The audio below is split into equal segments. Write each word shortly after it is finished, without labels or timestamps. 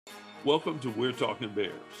Welcome to We're Talking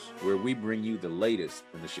Bears, where we bring you the latest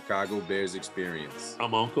in the Chicago Bears experience.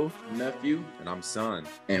 I'm Uncle, nephew, and I'm Son,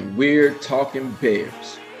 and we're talking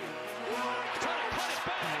Bears.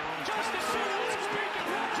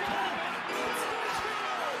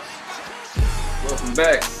 Welcome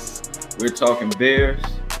back. We're talking Bears.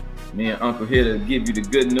 Me and Uncle here to give you the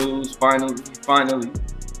good news.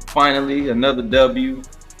 Finally, another W.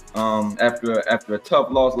 After a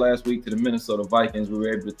tough loss last week to the Minnesota Vikings, we were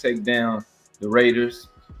able to take down the Raiders,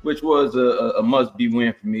 which was a must-be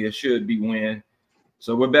win for me. A should-be win.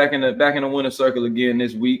 So we're back in the winner circle again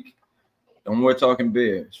this week. And we're talking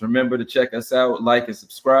Bears. Remember to check us out, like and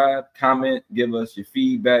subscribe, comment, give us your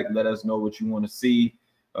feedback, let us know what you want to see,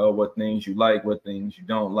 what things you like, what things you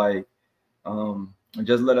don't like. And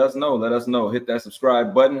just let us know. Let us know. Hit that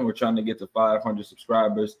subscribe button. We're trying to get to 500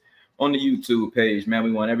 subscribers on the YouTube page, man.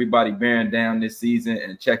 We want everybody bearing down this season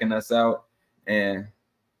and checking us out. And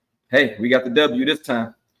hey, we got the W this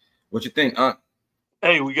time. What you think, Aunt?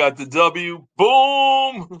 Hey, we got the W.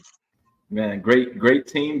 Boom! Man, great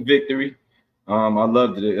team victory. I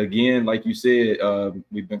loved it. Again, like you said,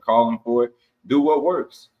 we've been calling for it. Do what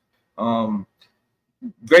works.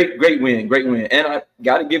 Great win. And I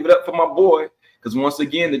got to give it up for my boy because once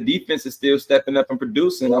again, the defense is still stepping up and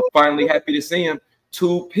producing. I'm finally happy to see him.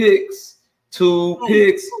 Two picks.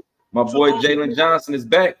 My boy Jalen Johnson is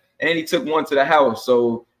back, and he took one to the house.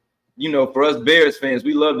 So, for us Bears fans,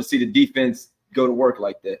 we love to see the defense go to work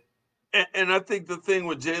like that. And I think the thing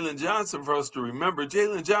with Jalen Johnson for us to remember,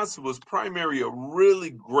 Jalen Johnson was primarily a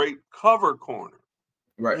really great cover corner.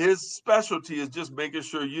 Right. His specialty is just making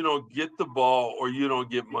sure you don't get the ball or you don't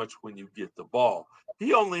get much when you get the ball.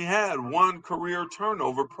 He only had one career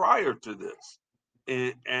turnover prior to this.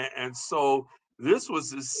 And so this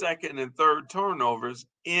was his second and third turnovers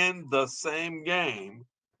in the same game.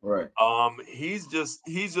 Right. He's just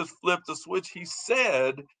flipped the switch. He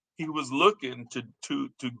said he was looking to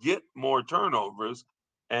get more turnovers,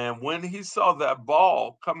 and when he saw that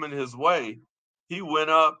ball coming his way, he went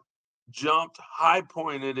up, jumped, high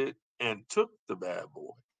pointed it, and took the bad boy.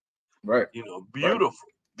 Right. Beautiful.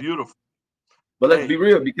 But let's be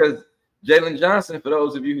real, because Jalen Johnson, for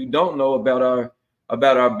those of you who don't know about our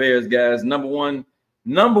Bears guys, number one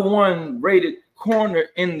rated corner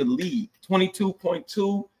in the league,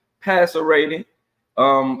 22.2 passer rating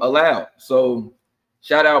allowed. So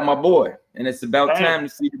shout out my boy. And it's about time to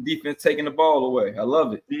see the defense taking the ball away. I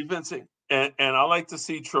love it. Defense, and I like to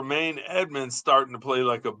see Tremaine Edmonds starting to play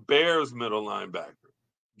like a Bears middle linebacker,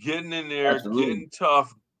 getting in there, getting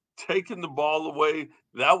tough, taking the ball away.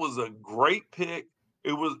 That was a great pick.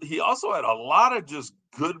 He also had a lot of just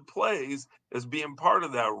good plays as being part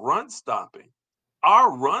of that run stopping.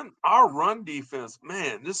 Our run defense,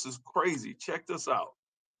 man, this is crazy. Check this out.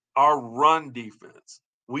 Our run defense.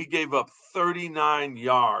 We gave up 39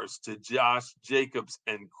 yards to Josh Jacobs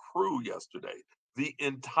and crew yesterday. The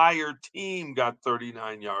entire team got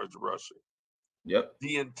 39 yards rushing. Yep.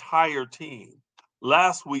 The entire team.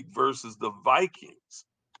 Last week versus the Vikings,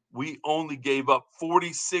 we only gave up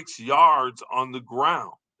 46 yards on the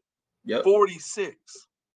ground. Yep. 46.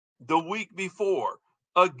 The week before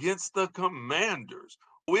against the Commanders,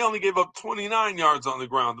 we only gave up 29 yards on the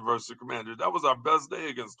ground versus the Commanders. That was our best day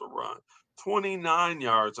against the run. 29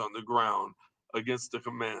 yards on the ground against the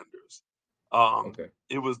Commanders.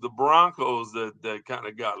 It was the Broncos that kind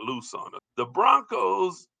of got loose on us. The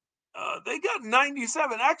Broncos, they got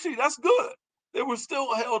 97. Actually, that's good. They were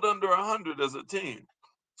still held under 100 as a team.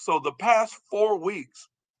 So the past 4 weeks,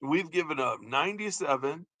 we've given up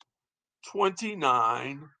 97,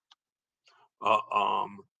 29,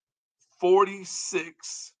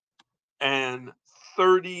 46, and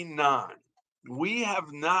 39. We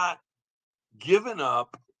have not given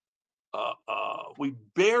up. We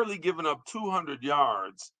barely given up 200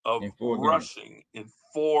 yards of rushing in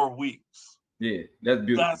 4 weeks. Yeah, that's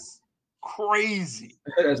beautiful. That's crazy.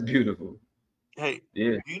 That's beautiful. Hey,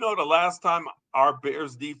 yeah. You know the last time our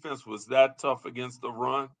Bears defense was that tough against the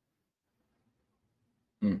run?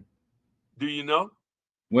 Do you know?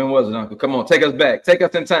 When was it, Uncle? Come on, take us back. Take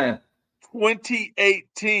us in time.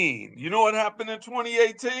 2018. You know what happened in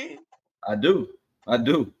 2018? I do.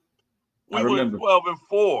 We went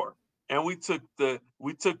 12-4, and we took the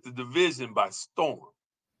division by storm.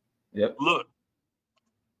 Yep. Look,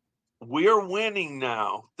 we're winning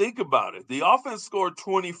now. Think about it. The offense scored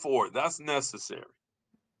 24. That's necessary.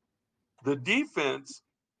 The defense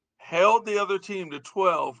held the other team to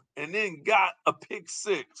 12 and then got a pick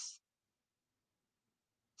 6.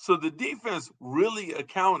 So the defense really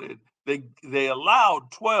accounted. They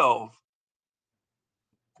allowed 12,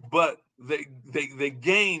 but they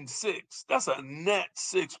gained 6. That's a net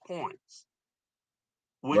 6 points.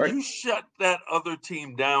 When Right. you shut that other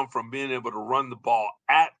team down from being able to run the ball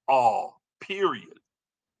at all, period,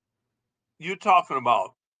 you're talking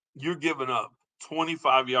about you're giving up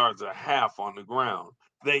 25 yards a half on the ground.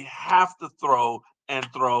 They have to throw and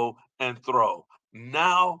throw and throw.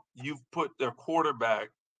 Now you've put their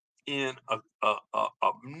quarterback in a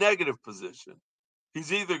negative position.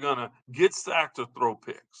 He's either going to get sacked or throw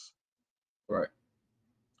picks. Right.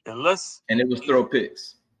 Unless it was throw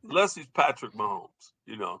picks. Unless he's Patrick Mahomes,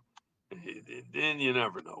 then you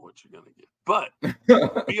never know what you're going to get. But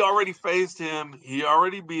we already faced him. He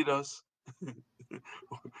already beat us.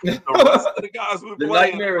 The rest of the guys we the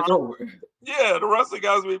playing, nightmare is over. Yeah, the rest of the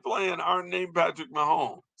guys we playing aren't named Patrick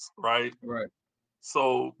Mahomes, right? Right.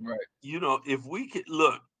 So, right. If we could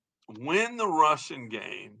win the rushing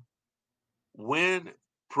game,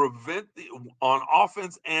 prevent on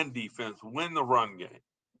offense and defense, win the run game.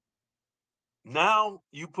 Now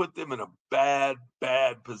you put them in a bad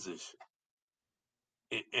position,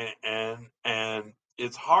 and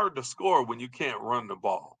it's hard to score when you can't run the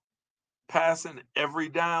ball. Passing every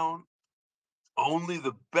down, only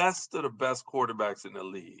the best of the best quarterbacks in the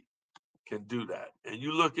league can do that. And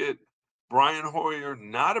you look at Brian Hoyer,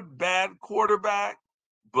 not a bad quarterback,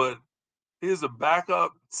 but he's a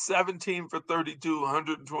backup, 17 for 32,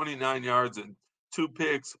 129 yards and 2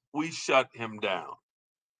 picks. We shut him down.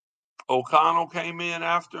 O'Connell came in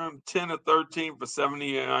after him, 10 of 13 for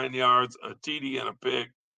 79 yards, a TD and a pick.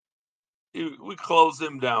 We closed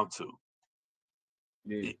him down too.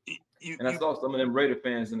 Yeah. And I saw some of them Raider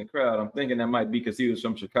fans in the crowd. I'm thinking that might be because he was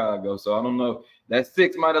from Chicago. So I don't know. That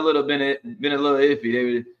 6 might have been a little iffy. They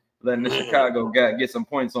were letting the Chicago guy get some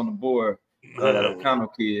points on the board. That O'Connell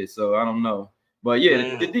kid. So I don't know. But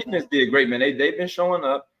yeah, the defense did great, man. They've been showing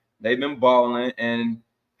up. They've been balling. And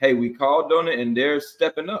hey, we called on it, and they're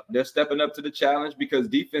stepping up. They're stepping up to the challenge because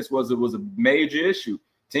defense was a major issue.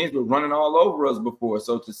 Teams were running all over us before.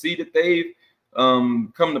 So to see that they've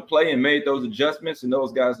come to play and made those adjustments, and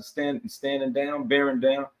those guys are standing down, bearing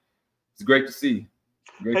down, it's great to see.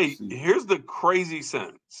 Here's the crazy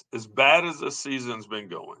sentence. As bad as the season's been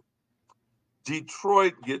going,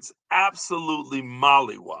 Detroit gets absolutely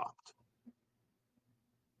mollywopped,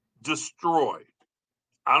 destroyed.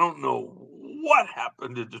 I don't know what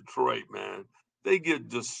happened to Detroit, man. They get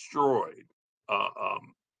destroyed.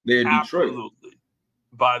 They're absolutely Detroit.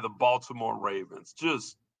 By the Baltimore Ravens.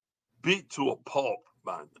 Just beat to a pulp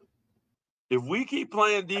by them. If we keep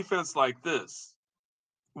playing defense like this,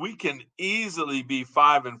 we can easily be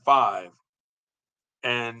 5-5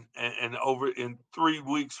 and over in 3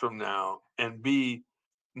 weeks from now and be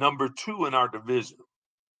number 2 in our division.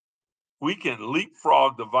 We can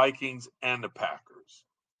leapfrog the Vikings and the Packers.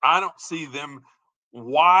 I don't see them.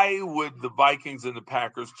 Why would the Vikings and the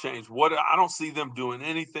Packers change? I don't see them doing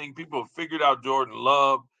anything. People have figured out Jordan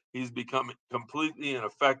Love. He's become completely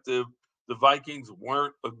ineffective. The Vikings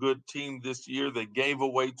weren't a good team this year. They gave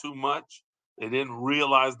away too much. They didn't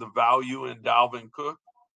realize the value in Dalvin Cook.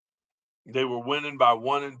 They were winning by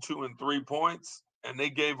 1 and 2 and 3 points, and they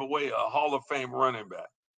gave away a Hall of Fame running back.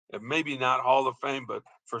 And maybe not Hall of Fame, but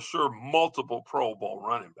for sure multiple Pro Bowl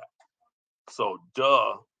running back. So,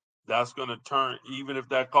 that's going to turn, even if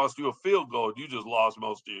that cost you a field goal, you just lost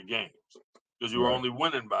most of your games because you were only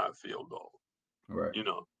winning by a field goal. Right.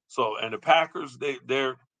 So, and the Packers,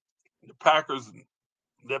 the Packers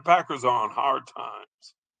are on hard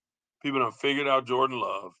times. People have figured out Jordan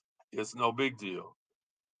Love. It's no big deal.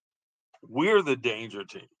 We're the danger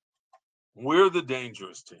team. We're the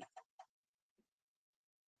dangerous team.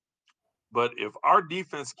 But if our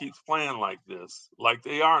defense keeps playing like this, like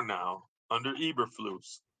they are now under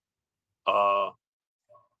Eberflus,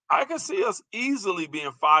 I can see us easily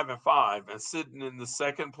being 5-5 and sitting in the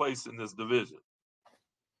second place in this division.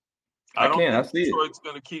 I don't think Detroit's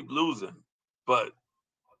going to keep losing, but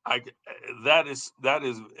that is,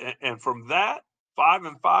 and from that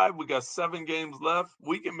 5-5, we got 7 games left.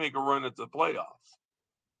 We can make a run at the playoffs.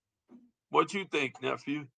 What you think,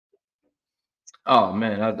 nephew? Oh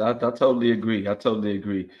man, I totally agree.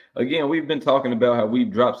 Again, we've been talking about how we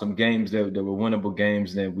dropped some games that were winnable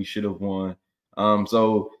games that we should have won.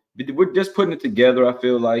 So we're just putting it together, I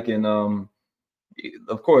feel like, and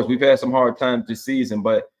of course we've had some hard times this season,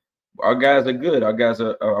 but our guys are good. Our guys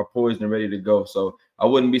are poised and ready to go. So I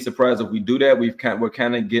wouldn't be surprised if we do that. We're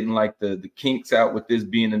kind of getting like the kinks out with this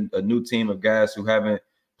being a new team of guys who haven't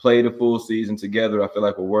played a full season together. I feel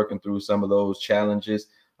like we're working through some of those challenges.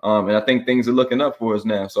 And I think things are looking up for us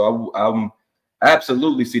now. So I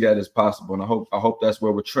absolutely see that as possible, and I hope that's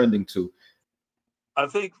where we're trending to. I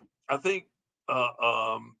think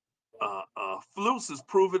Flus is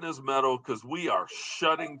proving his mettle because we are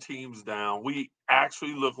shutting teams down. We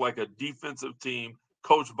actually look like a defensive team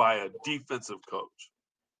coached by a defensive coach.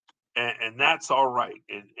 And that's all right.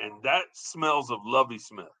 And that smells of Lovie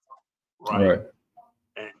Smith, right?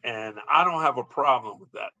 And I don't have a problem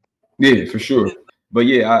with that. Yeah, for sure. But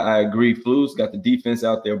yeah, I agree. Flu's got the defense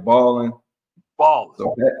out there balling.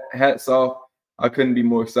 So hats off. I couldn't be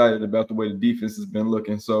more excited about the way the defense has been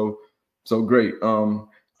looking. So great.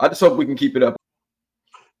 I just hope we can keep it up.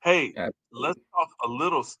 Hey, let's talk a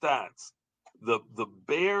little stats. The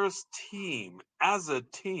Bears team as a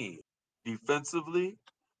team defensively,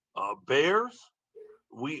 Bears,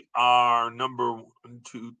 we are number 1,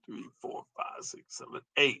 2, 3, 4, 5, 6, 7,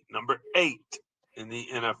 8. Number 8 in the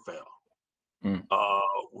NFL.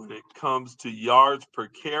 When it comes to yards per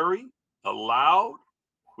carry allowed,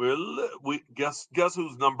 we guess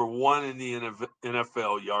who's number 1 in the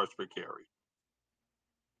NFL yards per carry?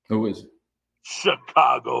 Who is it?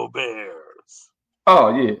 Chicago Bears.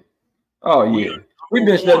 Oh yeah. We've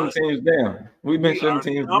been shutting teams down.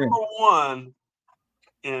 Number 1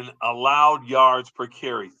 in allowed yards per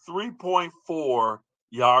carry. 3.4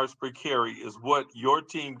 yards per carry is what your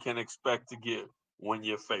team can expect to get when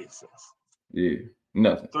you face us. Yeah,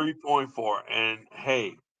 nothing. 3.4, and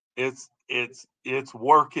hey, it's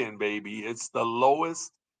working, baby. It's the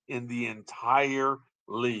lowest in the entire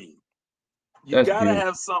league. You gotta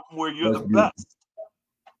have something where you're the best.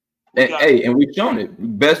 And we've shown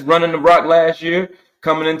it. Best running the rock last year.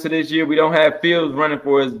 Coming into this year, we don't have Fields running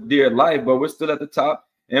for his dear life, but we're still at the top.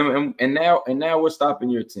 And now we're stopping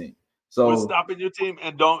your team. So we're stopping your team.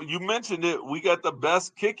 And you mentioned it. We got the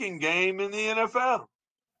best kicking game in the NFL.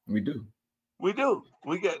 We do.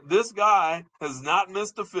 We get this guy has not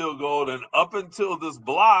missed a field goal, and up until this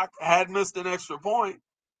block had missed an extra point.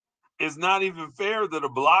 It's not even fair that a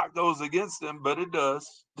block goes against him, but it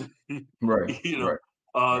does. Right.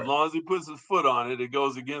 As long as he puts his foot on it, it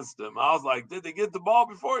goes against him. I was like, did they get the ball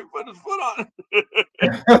before he put his foot on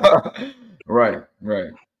it? Right.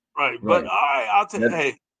 But all right, I'll tell you,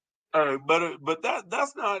 hey, but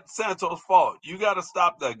that's not Santos' fault. You got to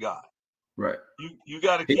stop that guy. Right. You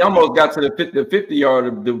got to. He almost got to the 50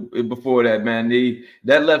 yard before that, man.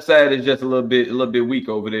 That left side is just a little bit weak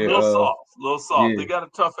over there. A little soft. Yeah. They got to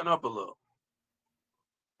toughen up a little.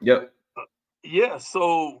 Yep. Yeah.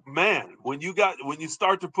 So, man, when you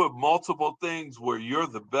start to put multiple things where you're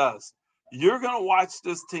the best, you're gonna watch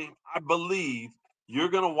this team. I believe you're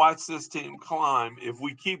gonna watch this team climb if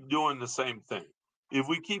we keep doing the same thing. If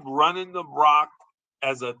we keep running the rock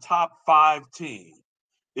as a top 5 team.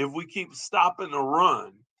 If we keep stopping the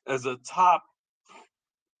run as a top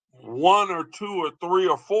 1 or 2 or 3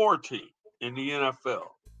 or 4 team in the NFL,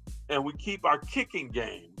 and we keep our kicking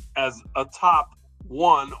game as a top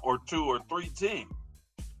 1 or 2 or 3 team,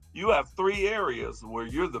 you have 3 areas where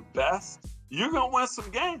you're the best. You're going to win some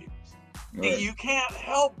games. Right. You can't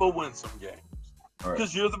help but win some games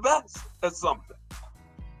because you're the best at something.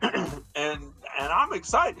 and I'm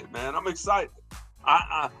excited, man. I'm excited.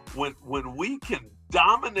 When we can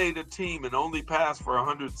dominate a team and only pass for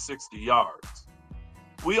 160 yards.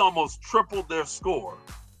 We almost tripled their score.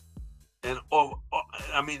 And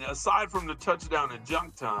aside from the touchdown and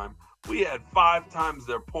junk time, we had 5 times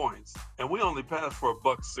their points, and we only passed for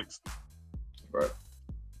 $160. Right.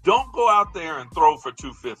 Don't go out there and throw for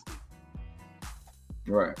 250.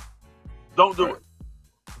 Right. Don't do it.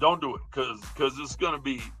 Don't do it because it's going to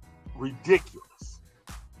be ridiculous.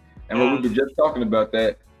 And when we were just talking about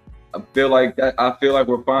that, I feel like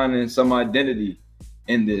we're finding some identity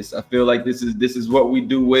in this. I feel like this is what we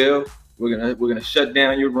do well. We're gonna shut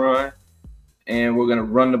down your run, and we're gonna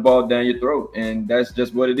run the ball down your throat, and that's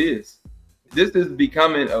just what it is. This is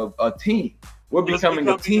becoming a team. We're becoming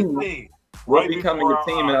a team. We're becoming a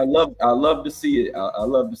team, and I love to see it. I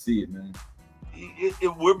love to see it, man.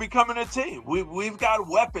 We're becoming a team. We've got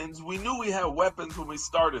weapons. We knew we had weapons when we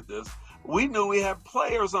started this. We knew we had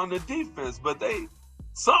players on the defense, but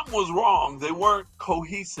something was wrong. They weren't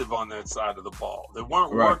cohesive on that side of the ball. They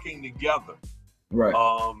weren't working together. Right.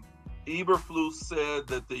 Eberflus said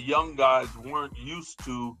that the young guys weren't used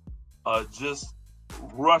to just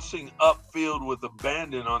rushing upfield with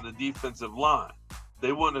abandon on the defensive line.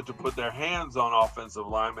 They wanted to put their hands on offensive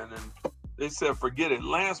linemen, and they said, forget it.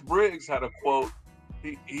 Lance Briggs had a quote.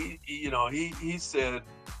 He said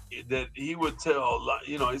that he would tell,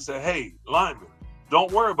 he said, hey, linemen,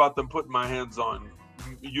 don't worry about them putting their hands on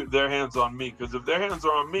me, because if their hands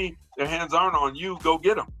are on me, their hands aren't on you. Go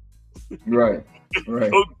get them. Right.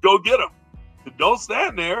 go get them. Don't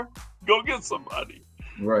stand there. Go get somebody.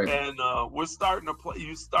 Right. And we're starting to play.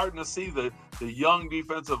 You're starting to see the young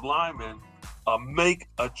defensive linemen make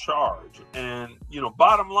a charge. And,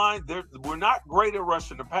 bottom line, we're not great at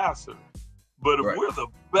rushing the passer. But if we're the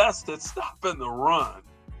best at stopping the run,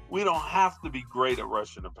 we don't have to be great at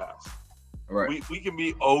rushing the passer. Right. We can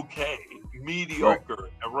be okay, mediocre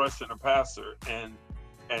at rushing the passer and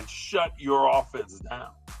shut your offense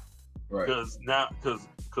down. Right.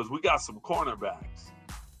 Because we got some cornerbacks.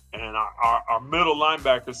 And our middle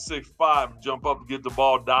linebacker, 6'5", jump up and get the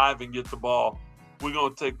ball, dive and get the ball. We're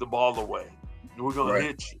going to take the ball away. We're going to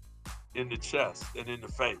hit you in the chest and in the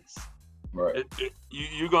face. Right.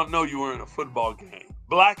 You're going to know you were in a football game.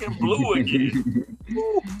 Black and blue again.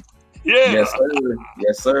 Yeah. Yes, sir.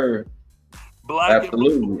 Yes, sir. Black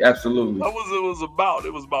absolutely. And blue. Absolutely. That was it was about.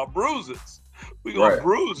 It was about bruises. We're going to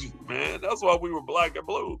bruise you, man. That's why we were black and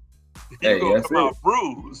blue. You're going to come out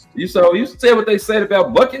bruised. You said what they said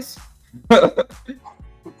about buckets?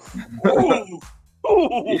 Ooh.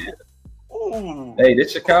 Ooh. Yeah. Ooh. Hey,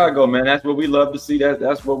 this Chicago, man. That's what we love to see.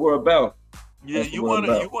 That's what we're about. Yeah, you want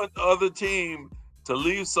the other team to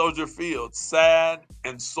leave Soldier Field sad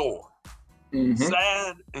and sore. Mm-hmm.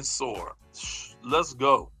 Sad and sore. Let's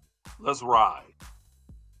go. Let's ride.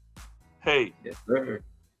 Hey. Yes, sir.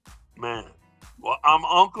 Man. Well, I'm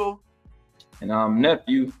Uncle. And I'm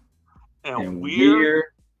Nephew. And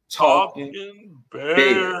we're talking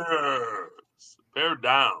Bears. Bear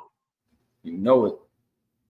down. You know it.